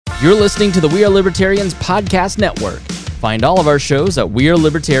You're listening to the We Are Libertarians Podcast Network. Find all of our shows at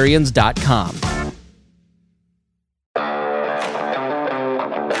wearelibertarians.com.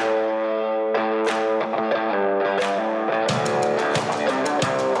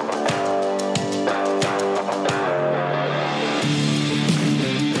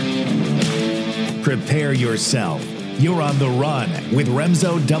 Prepare yourself. You're on the run with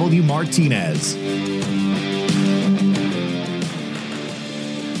Remzo W. Martinez.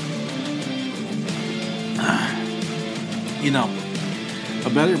 You know, a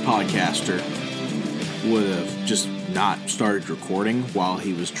better podcaster would have just not started recording while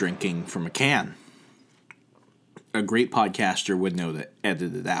he was drinking from a can. A great podcaster would know to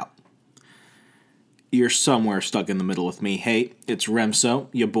edit it out. You're somewhere stuck in the middle with me. Hey, it's Remso,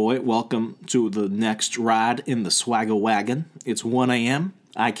 your boy. Welcome to the next ride in the Swagger Wagon. It's 1 a.m.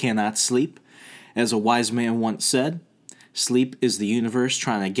 I cannot sleep. As a wise man once said, sleep is the universe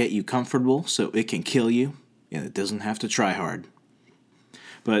trying to get you comfortable so it can kill you, and it doesn't have to try hard.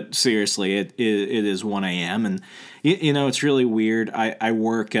 But seriously, it is 1 a.m. and you know it's really weird. I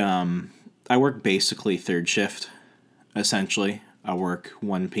work basically third shift. Essentially, I work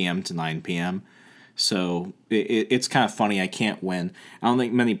 1 p.m. to 9 p.m. So it's kind of funny. I can't win. I don't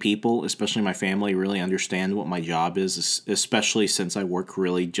think many people, especially my family, really understand what my job is, especially since I work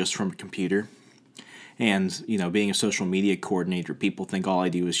really just from a computer. And, you know, being a social media coordinator, people think all I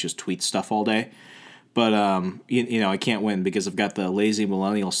do is just tweet stuff all day. But, you know, I can't win because I've got the lazy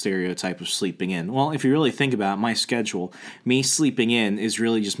millennial stereotype of sleeping in. Well, if you really think about it, my schedule, me sleeping in is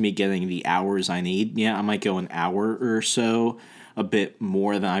really just me getting the hours I need. Yeah, I might go an hour or so, a bit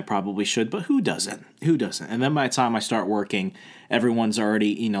more than I probably should, but who doesn't? Who doesn't? And then by the time I start working, everyone's already,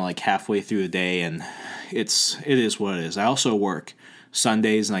 you know, like halfway through the day, and it is what it is. I also work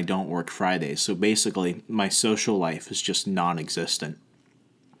Sundays and I don't work Fridays. So basically, my social life is just non-existent.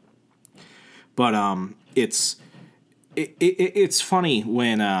 But it's funny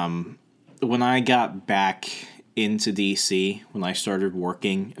when I got back into DC, when I started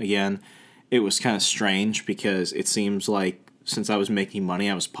working again, it was kind of strange because it seems like since I was making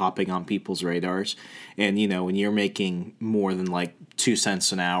money, I was popping on people's radars. And, you know, when you're making more than like 2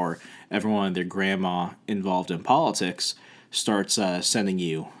 cents an hour, everyone and their grandma involved in politics starts sending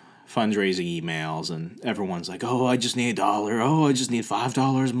you fundraising emails, and everyone's like, oh, I just need $1. Oh, I just need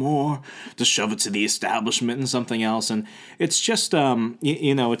 $5 more to shove it to the establishment and something else. And it's just,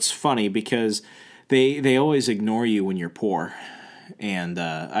 you know, it's funny because they always ignore you when you're poor. And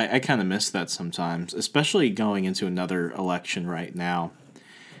I kind of miss that sometimes, especially going into another election right now.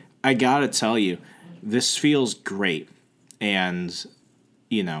 I gotta tell you, this feels great. And,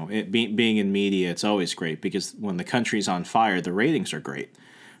 you know, being in media, it's always great because when the country's on fire, the ratings are great.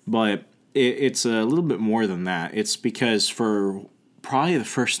 But it's a little bit more than that. It's because for probably the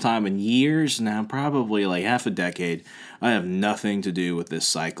first time in years now, probably like half a decade, I have nothing to do with this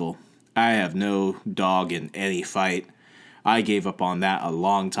cycle. I have no dog in any fight. I gave up on that a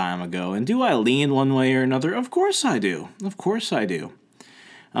long time ago. And do I lean one way or another? Of course I do. Of course I do.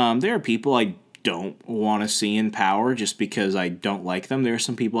 There are people I don't want to see in power just because I don't like them. There are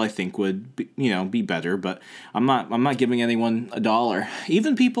some people I think would be better, but I'm not giving anyone $1.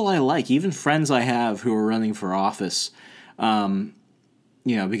 Even people I like, even friends I have who are running for office,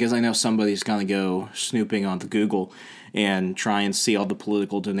 because I know somebody's going to go snooping onto Google and try and see all the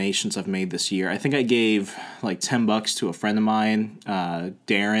political donations I've made this year. I think I gave like $10 to a friend of mine,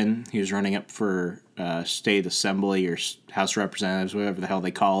 Darren. He was running up for state assembly or House of Representatives, whatever the hell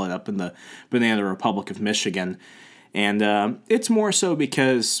they call it, up in the Banana Republic of Michigan. And it's more so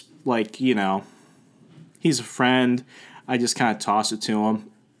because, like, you know, he's a friend. I just kind of toss it to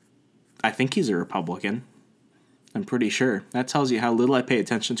him. I think he's a Republican. I'm pretty sure. That tells you how little I pay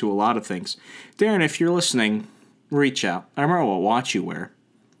attention to a lot of things. Darren, if you're listening, reach out. I remember what watch you wear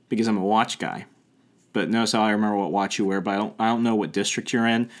because I'm a watch guy. But notice how I remember what watch you wear, but I don't know what district you're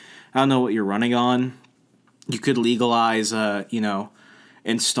in. I don't know what you're running on. You could legalize,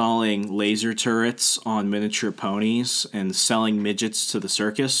 installing laser turrets on miniature ponies and selling midgets to the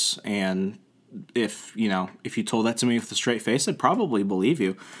circus. And if you told that to me with a straight face, I'd probably believe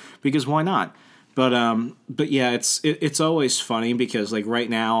you, because why not? But yeah, it's always funny because like right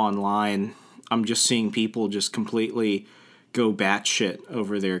now online, I'm just seeing people just completely go batshit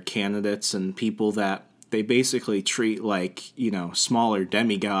over their candidates and people that they basically treat like, you know, smaller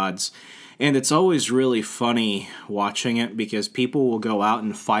demigods. And it's always really funny watching it because people will go out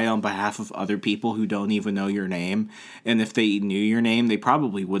and fight on behalf of other people who don't even know your name. And if they knew your name, they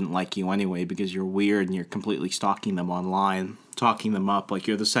probably wouldn't like you anyway because you're weird and you're completely stalking them online, talking them up like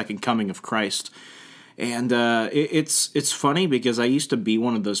you're the second coming of Christ. And it's funny because I used to be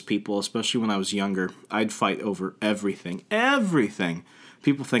one of those people, especially when I was younger. I'd fight over everything. Everything.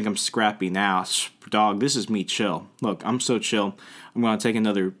 People think I'm scrappy now. Dog, this is me chill. Look, I'm so chill. I'm going to take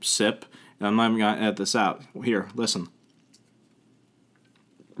another sip, and I'm not even going to edit this out. Here, listen.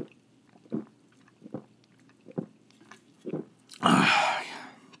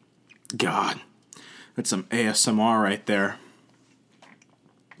 God, that's some ASMR right there.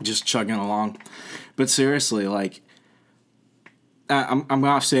 Just chugging along. But seriously, like, I'm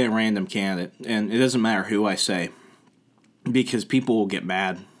going to say a random candidate, and it doesn't matter who I say, because people will get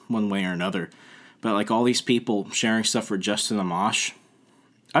mad one way or another. But, like, all these people sharing stuff for Justin Amash.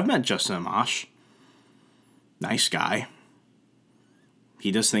 I've met Justin Amash. Nice guy.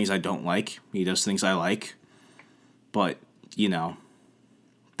 He does things I don't like. He does things I like. But, you know,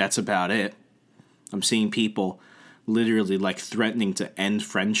 that's about it. I'm seeing people literally, like, threatening to end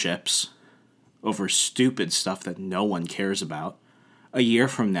friendships over stupid stuff that no one cares about. A year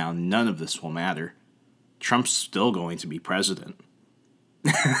from now, none of this will matter. Trump's still going to be president.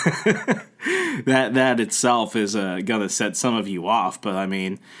 that itself is going to set some of you off, but I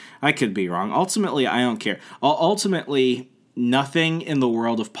mean, I could be wrong. Ultimately, I don't care. Ultimately, nothing in the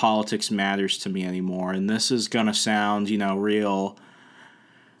world of politics matters to me anymore, and this is going to sound, real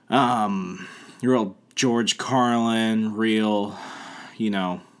George Carlin, real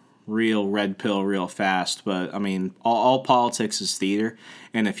red pill real fast, but I mean, all politics is theater,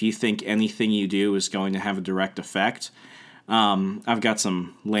 and if you think anything you do is going to have a direct effect, I've got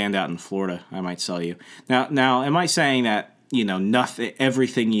some land out in Florida I might sell you. Now, am I saying that, nothing,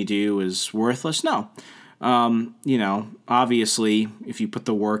 everything you do is worthless? No. Obviously, if you put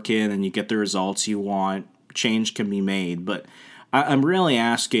the work in and you get the results you want, change can be made, but I'm really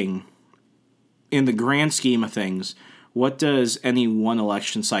asking, in the grand scheme of things, what does any one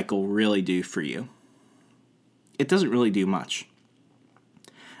election cycle really do for you? It doesn't really do much.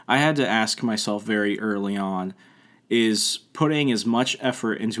 I had to ask myself very early on, is putting as much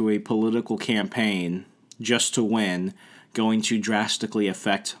effort into a political campaign just to win going to drastically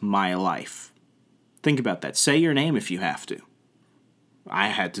affect my life? Think about that. Say your name if you have to. I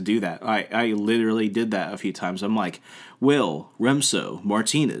had to do that. I literally did that a few times. I'm like, will Remso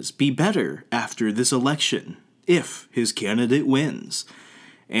Martinez be better after this election if his candidate wins?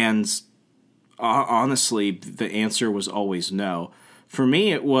 And honestly, the answer was always no. For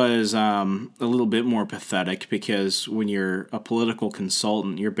me, it was a little bit more pathetic because when you're a political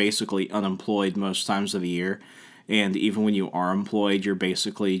consultant, you're basically unemployed most times of the year. And even when you are employed, you're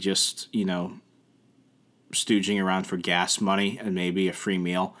basically just, stooging around for gas money and maybe a free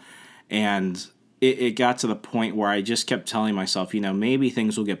meal. And it got to the point where I just kept telling myself, maybe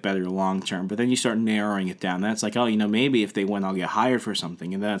things will get better long term. But then you start narrowing it down. Then it's like, maybe if they win, I'll get hired for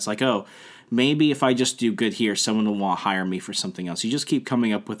something. And then it's like, maybe if I just do good here, someone will want to hire me for something else. You just keep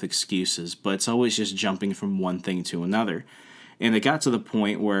coming up with excuses, but it's always just jumping from one thing to another. And it got to the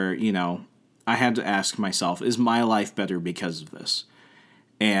point where, I had to ask myself, is my life better because of this?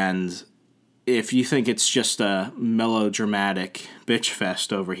 And if you think it's just a melodramatic bitch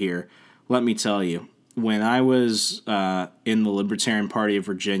fest over here, let me tell you, when I was in the Libertarian Party of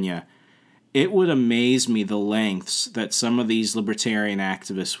Virginia, it would amaze me the lengths that some of these libertarian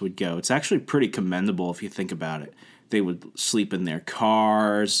activists would go. It's actually pretty commendable if you think about it. They would sleep in their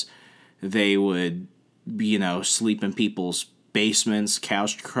cars. They would, sleep in people's basements,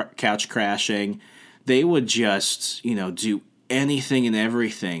 couch crashing. They would just, do anything and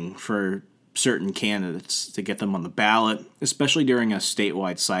everything for certain candidates to get them on the ballot, especially during a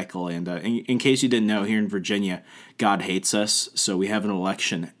statewide cycle. And in case you didn't know, here in Virginia, God hates us, so we have an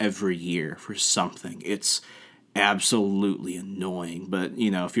election every year for something. It's absolutely annoying, but,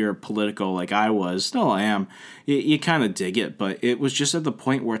 if you're political like I was, still I am, you kind of dig it, but it was just at the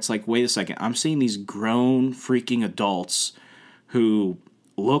point where it's like, wait a second, I'm seeing these grown freaking adults who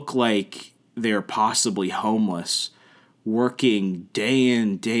look like they're possibly homeless, working day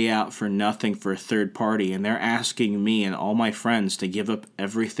in, day out for nothing for a third party, and they're asking me and all my friends to give up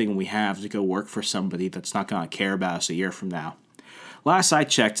everything we have to go work for somebody that's not going to care about us a year from now. Last I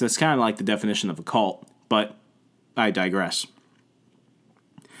checked, that's kind of like the definition of a cult, but I digress.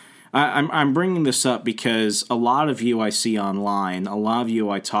 I'm bringing this up because a lot of you I see online, a lot of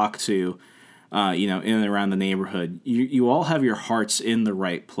you I talk to, in and around the neighborhood, you all have your hearts in the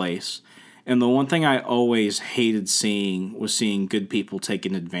right place. And the one thing I always hated seeing was seeing good people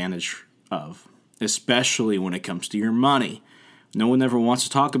taken advantage of, especially when it comes to your money. No one ever wants to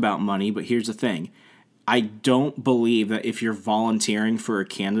talk about money, but here's the thing. I don't believe that if you're volunteering for a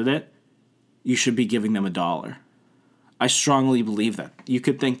candidate, you should be giving them $1. I strongly believe that. You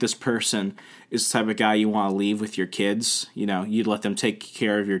could think this person is the type of guy you want to leave with your kids. You know, you'd let them take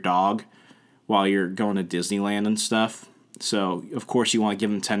care of your dog while you're going to Disneyland and stuff. So, of course, you want to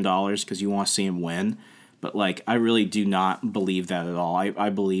give them $10 because you want to see him win. But, like, I really do not believe that at all. I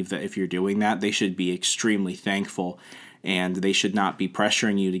believe that if you're doing that, they should be extremely thankful, and they should not be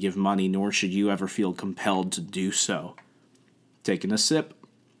pressuring you to give money, nor should you ever feel compelled to do so. Taking a sip.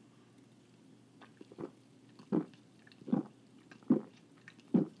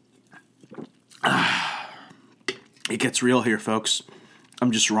 It gets real here, folks.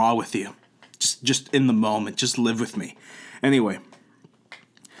 I'm just raw with you. Just in the moment. Just live with me. Anyway.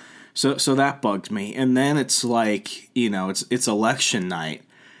 So that bugged me. And then it's like, you know, it's election night.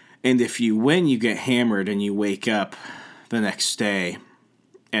 And if you win, you get hammered and you wake up the next day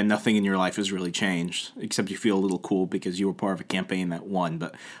and nothing in your life has really changed. Except you feel a little cool because you were part of a campaign that won.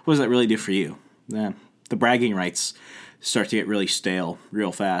 But what does that really do for you? The bragging rights start to get really stale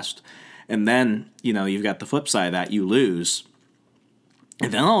real fast. And then, you know, you've got the flip side of that. You lose.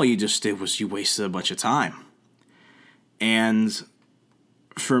 And then all you just did was you wasted a bunch of time. And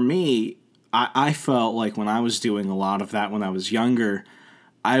for me, I felt like when I was doing a lot of that when I was younger,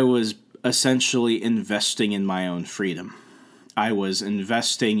 I was essentially investing in my own freedom. I was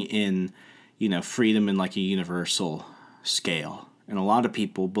investing in, you know, freedom in like a universal scale. And a lot of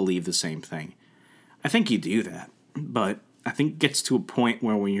people believe the same thing. I think you do that. But I think it gets to a point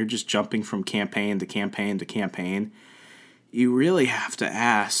where when you're just jumping from campaign to campaign to campaign, you really have to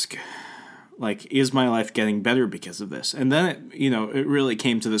ask, like, is my life getting better because of this? And then, it really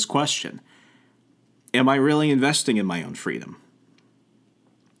came to this question. Am I really investing in my own freedom?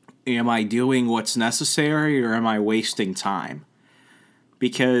 Am I doing what's necessary, or am I wasting time?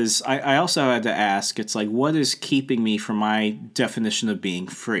 Because I also had to ask, it's like, what is keeping me from my definition of being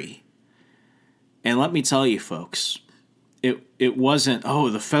free? And let me tell you, folks, it wasn't,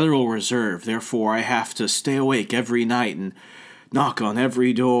 the Federal Reserve, therefore I have to stay awake every night and knock on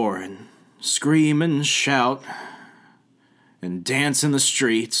every door and scream and shout and dance in the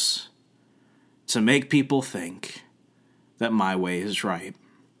streets to make people think that my way is right.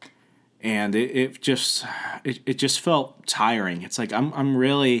 And it just felt tiring. It's like I'm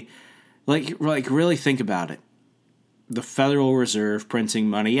really really think about it. The Federal Reserve printing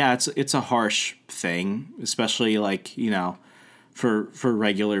money, yeah, it's a harsh thing, especially for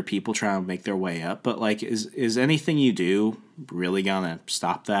regular people trying to make their way up. But is anything you do really gonna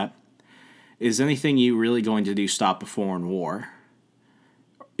stop that? Is anything you really going to do stop a foreign war?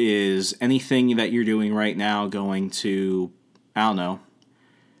 Is anything that you're doing right now going to, I don't know,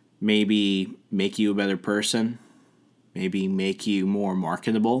 maybe make you a better person? Maybe make you more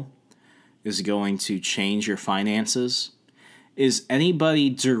marketable? Is it going to change your finances? Is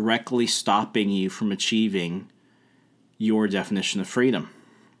anybody directly stopping you from achieving your definition of freedom?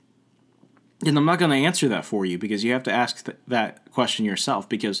 And I'm not going to answer that for you, because you have to ask that question yourself,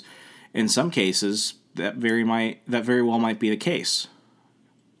 because in some cases that very well might be the case.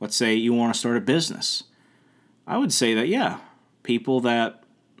 Let's say you want to start a business. I would say that, yeah, people that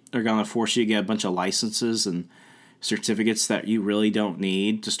are going to force you to get a bunch of licenses and certificates that you really don't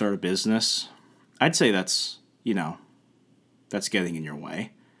need to start a business, I'd say that's getting in your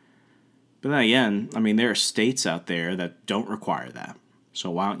way. But then again, there are states out there that don't require that. So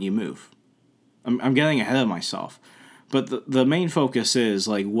why don't you move? I'm getting ahead of myself. But the main focus is,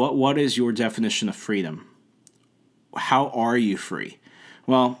 what is your definition of freedom? How are you free?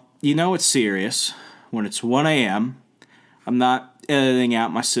 Well, it's serious when it's 1 a.m., I'm not editing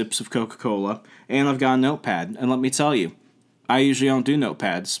out my sips of Coca-Cola, and I've got a notepad. And let me tell you, I usually don't do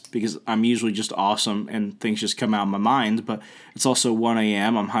notepads because I'm usually just awesome and things just come out of my mind. But it's also 1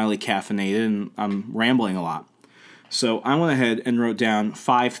 a.m., I'm highly caffeinated, and I'm rambling a lot. So I went ahead and wrote down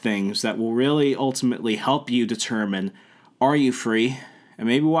 5 things that will really ultimately help you determine, are you free, and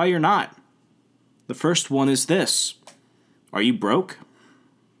maybe why you're not. The first one is this. Are you broke?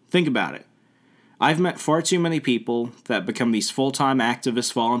 Think about it. I've met far too many people that become these full-time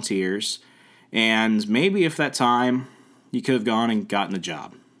activist volunteers, and maybe if that time you could have gone and gotten a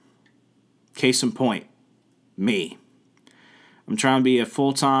job. Case in point, me. I'm trying to be a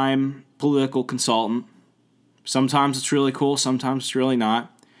full-time political consultant. Sometimes it's really cool, sometimes it's really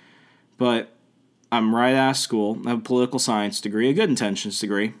not. But I'm right out of school. I have a political science degree, a good intentions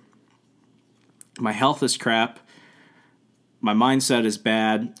degree. My health is crap. My mindset is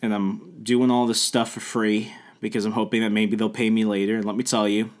bad, and I'm doing all this stuff for free because I'm hoping that maybe they'll pay me later. And let me tell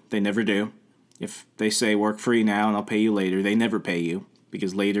you, they never do. If they say work free now and I'll pay you later, they never pay you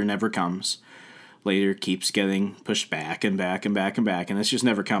because later never comes. Later keeps getting pushed back and back and back and back, and it's just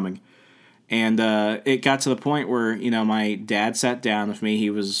never coming. And it got to the point where, my dad sat down with me. He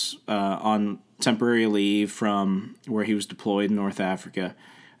was on temporary leave from where he was deployed in North Africa.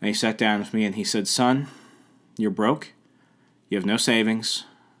 And he sat down with me and he said, "Son, you're broke. You have no savings.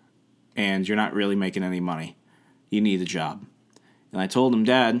 And you're not really making any money. You need a job." And I told him,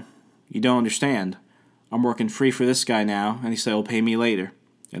 "Dad, you don't understand. I'm working free for this guy now." And he said, "He'll pay me later."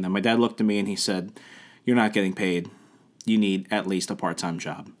 And then my dad looked at me and he said, "You're not getting paid. You need at least a part-time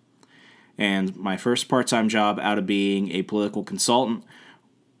job." And my first part-time job out of being a political consultant,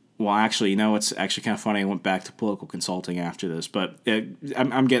 well, actually, it's actually kind of funny. I went back to political consulting after this, but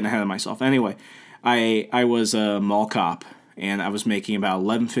I'm getting ahead of myself. Anyway, I was a mall cop, and I was making about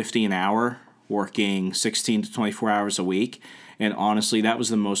 $11.50 an hour, working 16 to 24 hours a week. And honestly, that was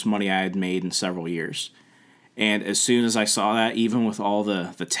the most money I had made in several years. And as soon as I saw that, even with all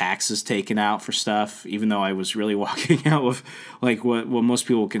the taxes taken out for stuff, even though I was really walking out with like what most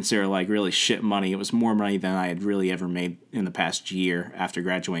people would consider like really shit money, it was more money than I had really ever made in the past year after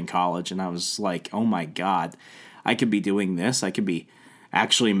graduating college. And I was like, oh my God, I could be doing this. I could be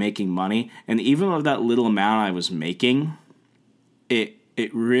actually making money. And even with that little amount I was making, it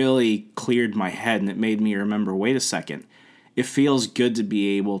really cleared my head, and it made me remember, wait a second. It feels good to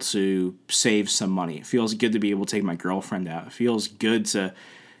be able to save some money. It feels good to be able to take my girlfriend out. It feels good to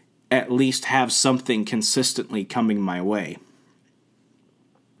at least have something consistently coming my way.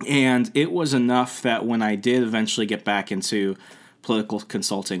 And it was enough that when I did eventually get back into political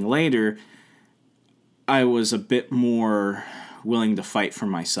consulting later, I was a bit more willing to fight for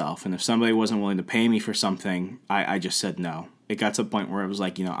myself. And if somebody wasn't willing to pay me for something, I just said no. It got to a point where I was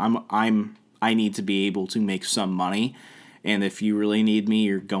like, I need to be able to make some money. And if you really need me,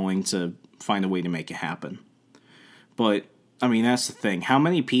 you're going to find a way to make it happen. But, that's the thing. How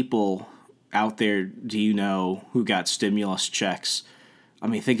many people out there do you know who got stimulus checks?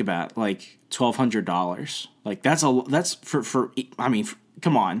 Think about it, like $1,200. Like, that's for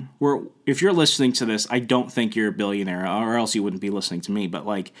come on. If you're listening to this, I don't think you're a billionaire, or else you wouldn't be listening to me. But,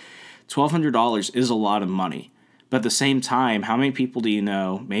 like, $1,200 is a lot of money. But at the same time, how many people do you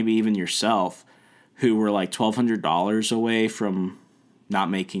know, maybe even yourself, who were like $1,200 away from not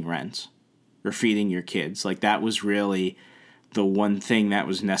making rent or feeding your kids? Like, that was really the one thing that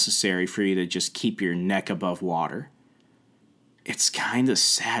was necessary for you to just keep your neck above water. It's kind of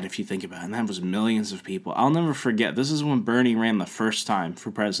sad if you think about it, and that was millions of people. I'll never forget, this is when Bernie ran the first time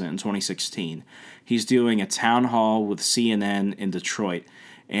for president in 2016. He's doing a town hall with CNN in Detroit,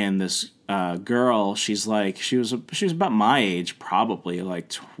 and this girl, she was about my age, probably like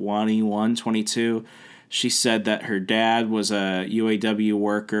 21, 22. She said that her dad was a UAW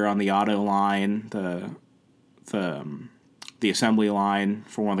worker on the auto line, the assembly line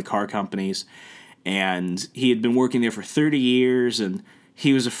for one of the car companies, and he had been working there for 30 years, and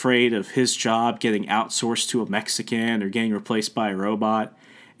he was afraid of his job getting outsourced to a Mexican or getting replaced by a robot.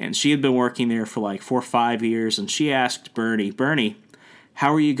 And she had been working there for like 4 or 5 years, and she asked Bernie,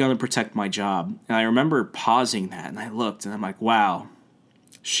 how are you going to protect my job? And I remember pausing that, and I looked, and I'm like, wow,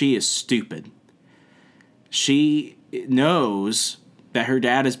 she is stupid. She knows that her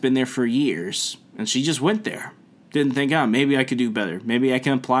dad has been there for years, and she just went there. Didn't think, maybe I could do better. Maybe I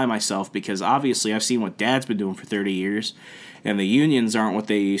can apply myself, because obviously I've seen what Dad's been doing for 30 years, and the unions aren't what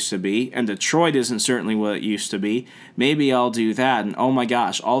they used to be, and Detroit isn't certainly what it used to be. Maybe I'll do that, and oh my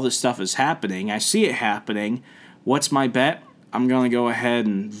gosh, all this stuff is happening. I see it happening. What's my bet? I'm going to go ahead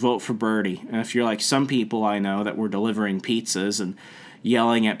and vote for Bernie. And if you're like some people I know that were delivering pizzas and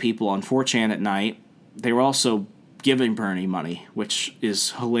yelling at people on 4chan at night, they were also giving Bernie money, which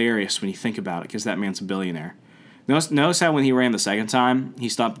is hilarious when you think about it, because that man's a billionaire. Notice how when he ran the second time, he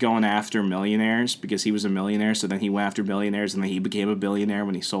stopped going after millionaires because he was a millionaire, so then he went after billionaires, and then he became a billionaire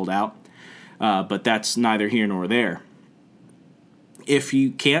when he sold out. But that's neither here nor there. If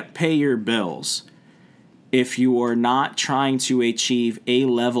you can't pay your bills, if you are not trying to achieve a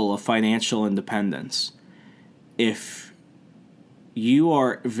level of financial independence, if you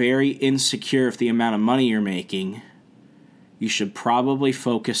are very insecure of the amount of money you're making, you should probably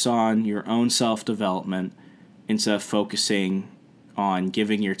focus on your own self-development instead of focusing on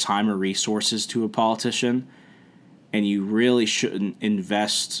giving your time or resources to a politician. And you really shouldn't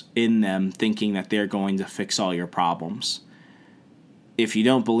invest in them thinking that they're going to fix all your problems. If you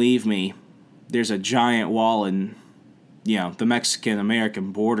don't believe me, there's a giant wall in, the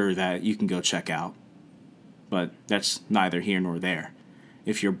Mexican-American border that you can go check out. But that's neither here nor there.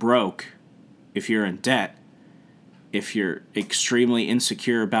 If you're broke, if you're in debt, if you're extremely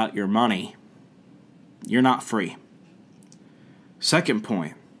insecure about your money, you're not free. Second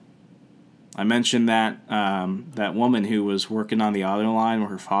point, I mentioned that that woman who was working on the other line where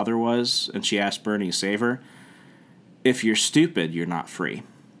her father was, and she asked Bernie to save her. If you're stupid, you're not free.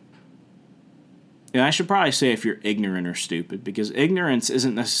 And I should probably say if you're ignorant or stupid, because ignorance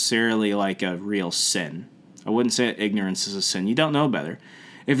isn't necessarily like a real sin. I wouldn't say that ignorance is a sin. You don't know better.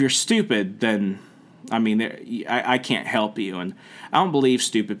 If you're stupid, then, I mean, I can't help you. And I don't believe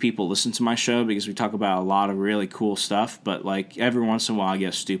stupid people listen to my show because we talk about a lot of really cool stuff. But, like, every once in a while I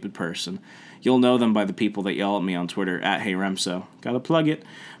get a stupid person. You'll know them by the people that yell at me on Twitter, @HeyRemso. Gotta plug it.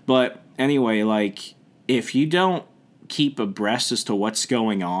 But anyway, like, if you don't keep abreast as to what's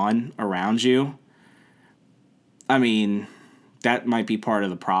going on around you, I mean, that might be part of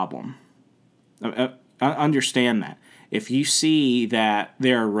the problem. Understand that. If you see that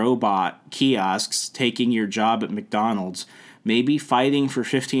there are robot kiosks taking your job at McDonald's, maybe fighting for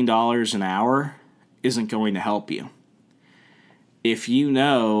 $15 an hour isn't going to help you. If you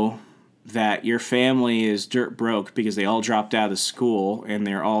know that your family is dirt broke because they all dropped out of school and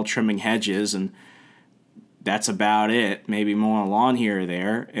they're all trimming hedges and that's about it, maybe mowing a lawn here or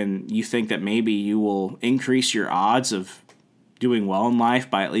there, and you think that maybe you will increase your odds of doing well in life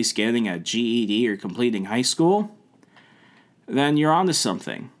by at least getting a GED or completing high school, then you're onto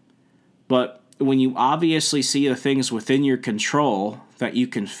something. But when you obviously see the things within your control that you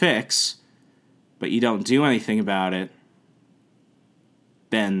can fix, but you don't do anything about it,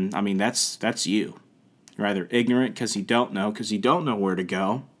 then, I mean, that's you. You're either ignorant because you don't know where to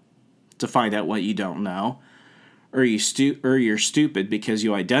go to find out what you don't know, or you're stupid because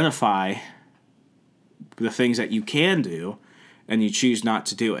you identify the things that you can do and you choose not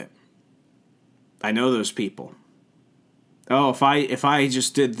to do it. I know those people. Oh, if I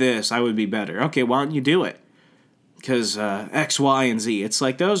just did this, I would be better. Okay, why don't you do it? Because X, Y, and Z. It's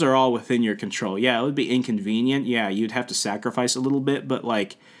like those are all within your control. Yeah, it would be inconvenient. Yeah, you'd have to sacrifice a little bit, but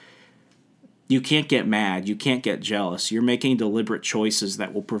like, you can't get mad. You can't get jealous. You're making deliberate choices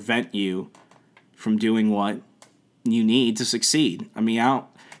that will prevent you from doing what you need to succeed. I mean,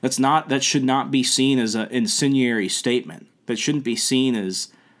 that should not be seen as an incendiary statement. That shouldn't be seen as,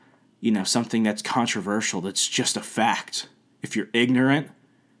 something that's controversial. That's just a fact. If you're ignorant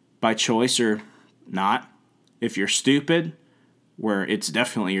by choice or not, if you're stupid, where it's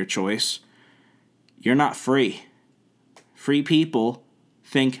definitely your choice, you're not free. Free people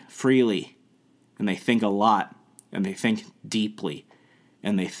think freely, and they think a lot, and they think deeply,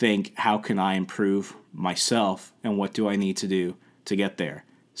 and they think, how can I improve myself, and what do I need to do to get there?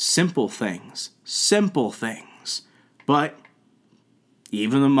 Simple things. But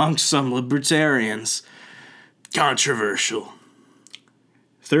even amongst some libertarians, controversial.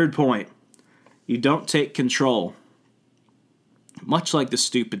 Third point, you don't take control. Much like the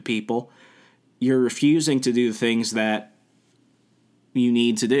stupid people, you're refusing to do the things that you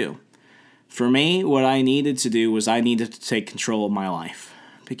need to do. For me, what I needed to do was I needed to take control of my life.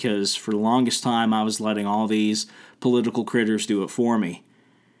 Because for the longest time, I was letting all these political critters do it for me.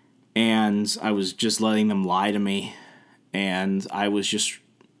 And I was just letting them lie to me. And I was just,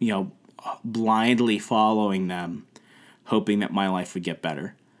 blindly following them, hoping that my life would get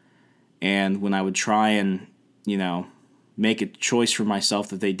better. And when I would try and, make a choice for myself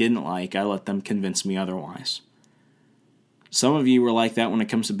that they didn't like, I let them convince me otherwise. Some of you were like that when it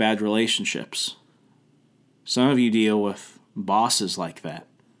comes to bad relationships. Some of you deal with bosses like that.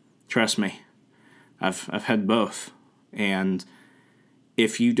 Trust me, I've had both. And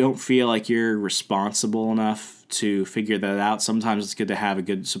if you don't feel like you're responsible enough to figure that out, sometimes it's good to have a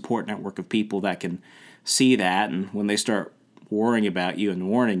good support network of people that can see that, and when they start worrying about you and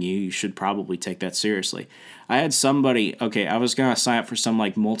warning you, you should probably take that seriously. I had somebody, I was going to sign up for some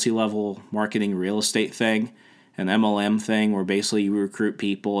like multi-level marketing real estate thing, an MLM thing where basically you recruit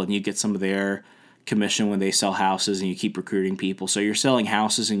people and you get some of their commission when they sell houses and you keep recruiting people. So you're selling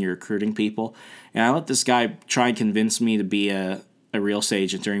houses and you're recruiting people. And I let this guy try and convince me to be a real estate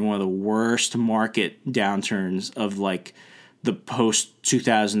agent during one of the worst market downturns of like the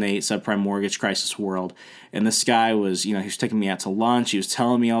post-2008 subprime mortgage crisis world. And this guy was, he was taking me out to lunch. He was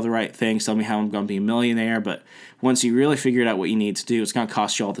telling me all the right things, telling me how I'm going to be a millionaire. But once you really figured out what you need to do, it's going to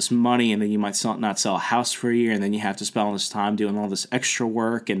cost you all this money, and then you might not sell a house for a year, and then you have to spend all this time doing all this extra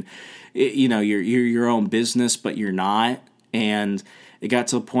work. And, you're your own business, but you're not. And it got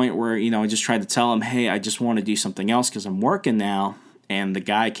to the point where, I just tried to tell him, hey, I just want to do something else because I'm working now. And the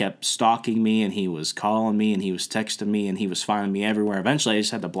guy kept stalking me, and he was calling me, and he was texting me, and he was finding me everywhere. Eventually, I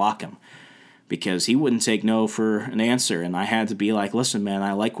just had to block him because he wouldn't take no for an answer. And I had to be like, listen, man,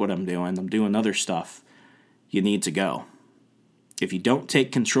 I like what I'm doing other stuff. You need to go. If you don't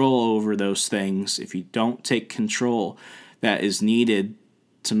take control over those things, if you don't take control that is needed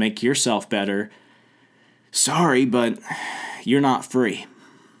to make yourself better, sorry, but you're not free.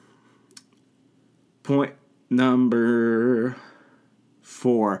 Point number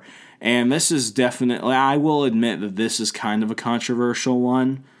 4. And this is definitely, I will admit that this is kind of a controversial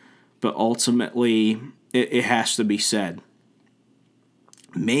one, but ultimately it has to be said.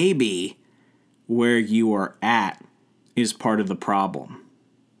 Maybe where you are at is part of the problem.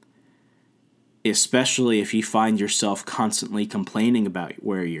 Especially if you find yourself constantly complaining about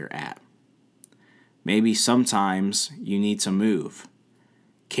where you're at. Maybe sometimes you need to move.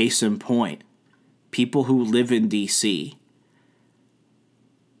 Case in point, people who live in D.C.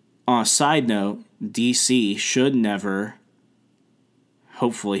 On a side note, D.C. should never,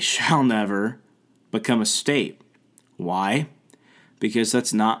 hopefully shall never, become a state. Why? Because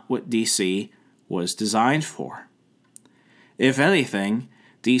that's not what D.C. was designed for. If anything,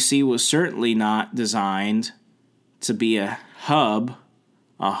 D.C. was certainly not designed to be a hub,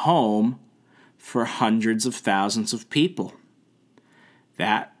 a home, for hundreds of thousands of people.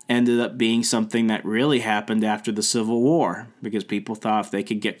 That ended up being something that really happened after the Civil War, because people thought if they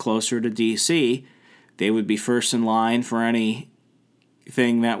could get closer to D.C., they would be first in line for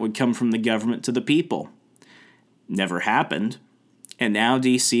anything that would come from the government to the people. Never happened, and now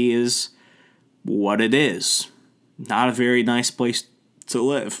D.C. is what it is. Not a very nice place to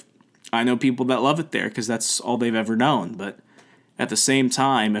live. I know people that love it there because that's all they've ever known, but at the same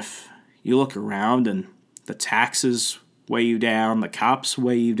time, if you look around and the taxes weigh you down, the cops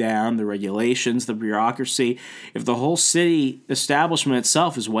weigh you down, the regulations, the bureaucracy, if the whole city establishment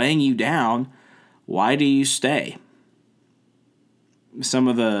itself is weighing you down, why do you stay? Some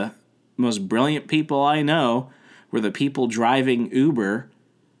of the most brilliant people I know were the people driving Uber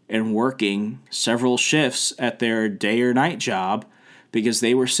and working several shifts at their day or night job because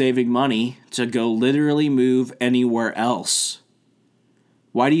they were saving money to go literally move anywhere else.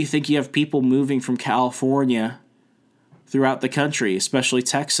 Why do you think you have people moving from California throughout the country, especially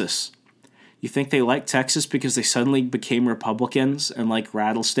Texas? You think they like Texas because they suddenly became Republicans and like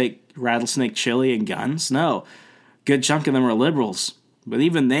rattlesnake chili and guns? No. Good chunk of them are liberals. But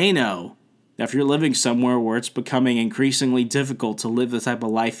even they know that if you're living somewhere where it's becoming increasingly difficult to live the type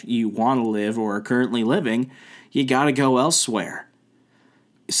of life you want to live or are currently living, you gotta go elsewhere.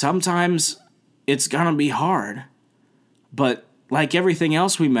 Sometimes it's gonna be hard. But like everything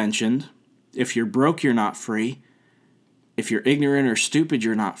else we mentioned, if you're broke, you're not free. If you're ignorant or stupid,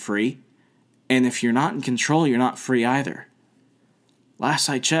 you're not free. And if you're not in control, you're not free either. Last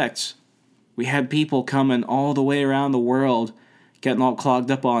I checked, we had people coming all the way around the world, getting all clogged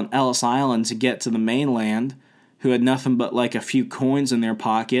up on Ellis Island to get to the mainland, who had nothing but like a few coins in their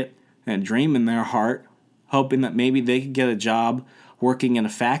pocket and a dream in their heart, hoping that maybe they could get a job working in a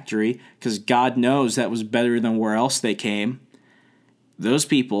factory, because God knows that was better than where else they came. Those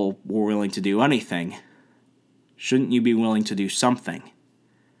people were willing to do anything. Shouldn't you be willing to do something?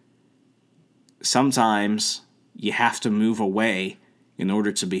 Sometimes you have to move away in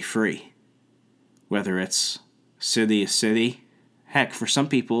order to be free. Whether it's city to city, heck, for some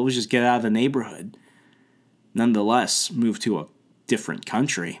people it was just get out of the neighborhood. Nonetheless, move to a different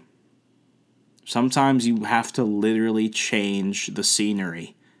country. Sometimes you have to literally change the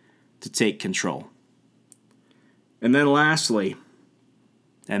scenery to take control. And then lastly,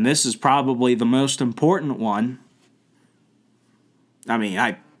 and this is probably the most important one. I mean,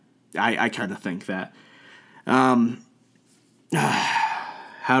 I kind of think that. How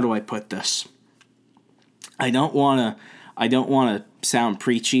do I put this? I don't want to sound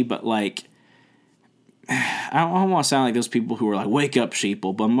preachy, but like, I don't want to sound like those people who are like, wake up,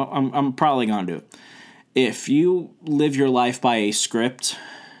 sheeple, but I'm probably going to do it. If you live your life by a script,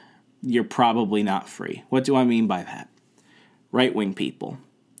 you're probably not free. What do I mean by that? Right-wing people.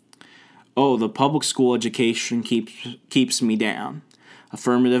 Oh, the public school education keeps me down.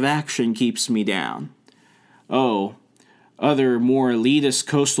 Affirmative action keeps me down. Oh, other more elitist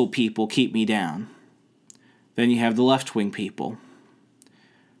coastal people keep me down. Then you have the left-wing people.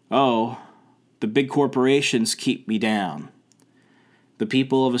 Oh, the big corporations keep me down. The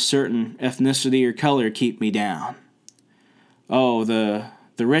people of a certain ethnicity or color keep me down. Oh, the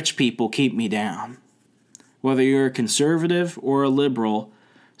rich people keep me down. Whether you're a conservative or a liberal,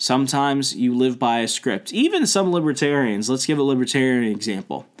 sometimes you live by a script. Even some libertarians, let's give a libertarian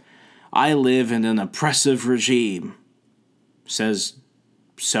example. I live in an oppressive regime, says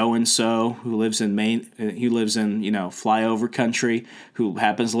so-and-so who lives in flyover country, who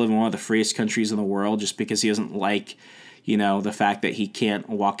happens to live in one of the freest countries in the world just because he doesn't like, the fact that he can't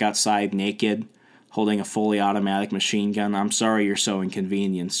walk outside naked holding a fully automatic machine gun. I'm sorry you're so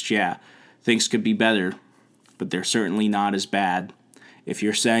inconvenienced. Yeah, things could be better, but they're certainly not as bad If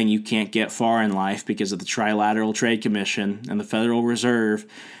you're saying you can't get far in life because of the Trilateral Trade Commission and the Federal Reserve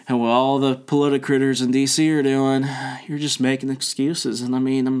and what all the politicrators in D.C. are doing, you're just making excuses. And I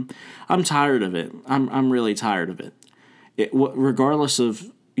mean, I'm tired of it. I'm really tired of it. Regardless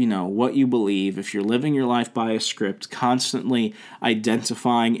of what you believe, if you're living your life by a script, constantly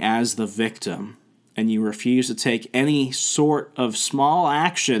identifying as the victim, and you refuse to take any sort of small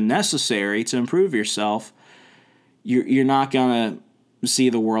action necessary to improve yourself, you're not going to see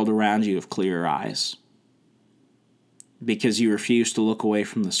the world around you with clear eyes because you refuse to look away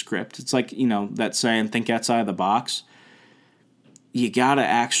from the script. It's like, that saying, think outside the box. You got to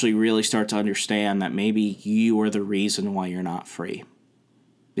actually really start to understand that maybe you are the reason why you're not free.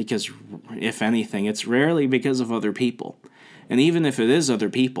 Because if anything, it's rarely because of other people. And even if it is other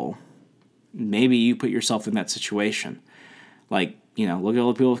people, maybe you put yourself in that situation. Like, look at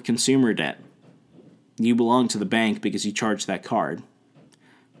all the people with consumer debt. You belong to the bank because you charged that card.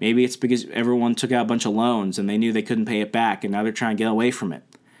 Maybe it's because everyone took out a bunch of loans and they knew they couldn't pay it back and now they're trying to get away from it.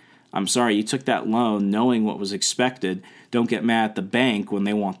 I'm sorry, you took that loan knowing what was expected. Don't get mad at the bank when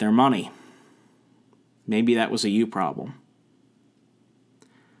they want their money. Maybe that was a you problem.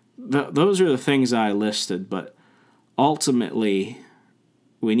 Those are the things I listed, but ultimately,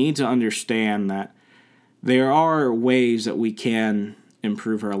 we need to understand that there are ways that we can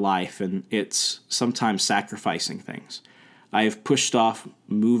improve our life, and it's sometimes sacrificing things. I've pushed off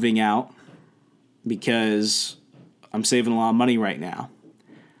moving out because I'm saving a lot of money right now.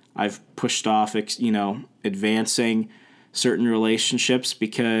 I've pushed off, advancing certain relationships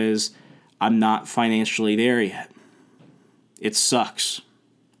because I'm not financially there yet. It sucks.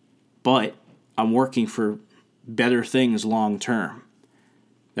 But I'm working for better things long term.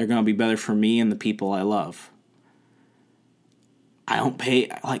 They're going to be better for me and the people I love. I don't pay,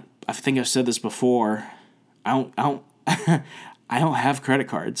 I think I've said this before, I don't have credit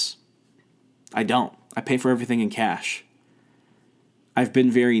cards. I don't. I pay for everything in cash. I've been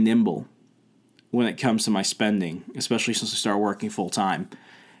very nimble when it comes to my spending, especially since I started working full time.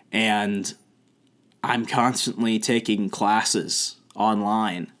 And I'm constantly taking classes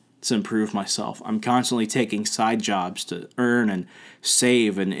online to improve myself. I'm constantly taking side jobs to earn and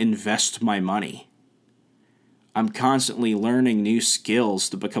save and invest my money. I'm constantly learning new skills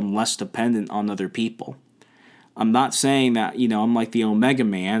to become less dependent on other people. I'm not saying that, I'm like the Omega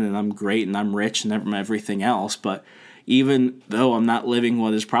Man and I'm great and I'm rich and everything else, but even though I'm not living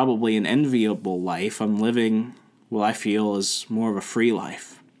what is probably an enviable life, I'm living what I feel is more of a free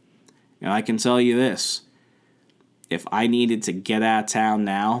life. And I can tell you this, if I needed to get out of town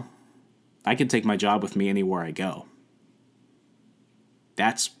now, I could take my job with me anywhere I go.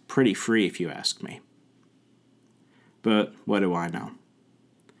 That's pretty free if you ask me. But what do I know?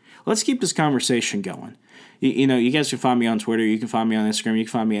 Let's keep this conversation going. You guys can find me on Twitter. You can find me on Instagram. You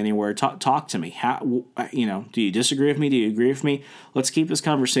can find me anywhere. Talk to me. How, do you disagree with me? Do you agree with me? Let's keep this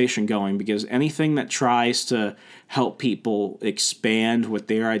conversation going because anything that tries to help people expand what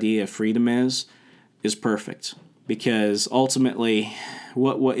their idea of freedom is perfect. Because ultimately,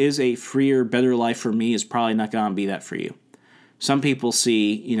 what is a freer, better life for me is probably not going to be that for you. Some people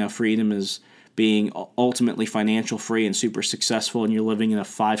see, freedom as being ultimately financial free and super successful, and you're living in a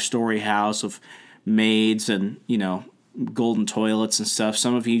 5-story house of maids and, golden toilets and stuff.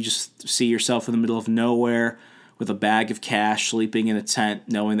 Some of you just see yourself in the middle of nowhere with a bag of cash, sleeping in a tent,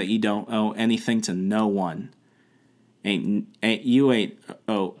 knowing that you don't owe anything to no one. You ain't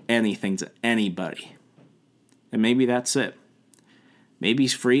owe anything to anybody. And maybe that's it. Maybe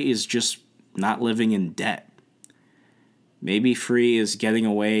free is just not living in debt. Maybe free is getting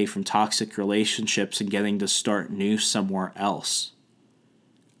away from toxic relationships and getting to start new somewhere else.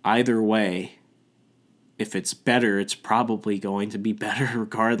 Either way, if it's better, it's probably going to be better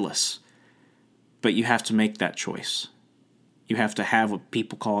regardless. But you have to make that choice. You have to have what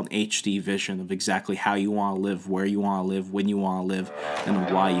people call an HD vision of exactly how you want to live, where you want to live, when you want to live,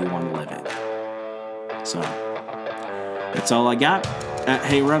 and why you want to live it. So, that's all I got. At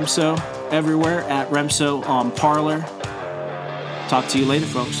Hey Remso everywhere, at Remso on Parler. Talk to you later,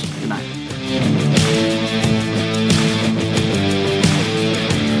 folks. Good night.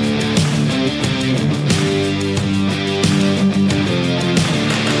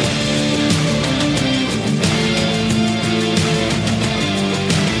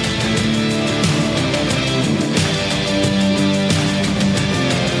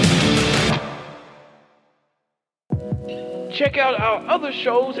 Check out our other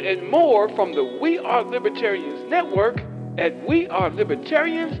shows and more from the We Are Libertarians Network at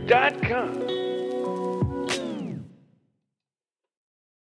wearelibertarians.com.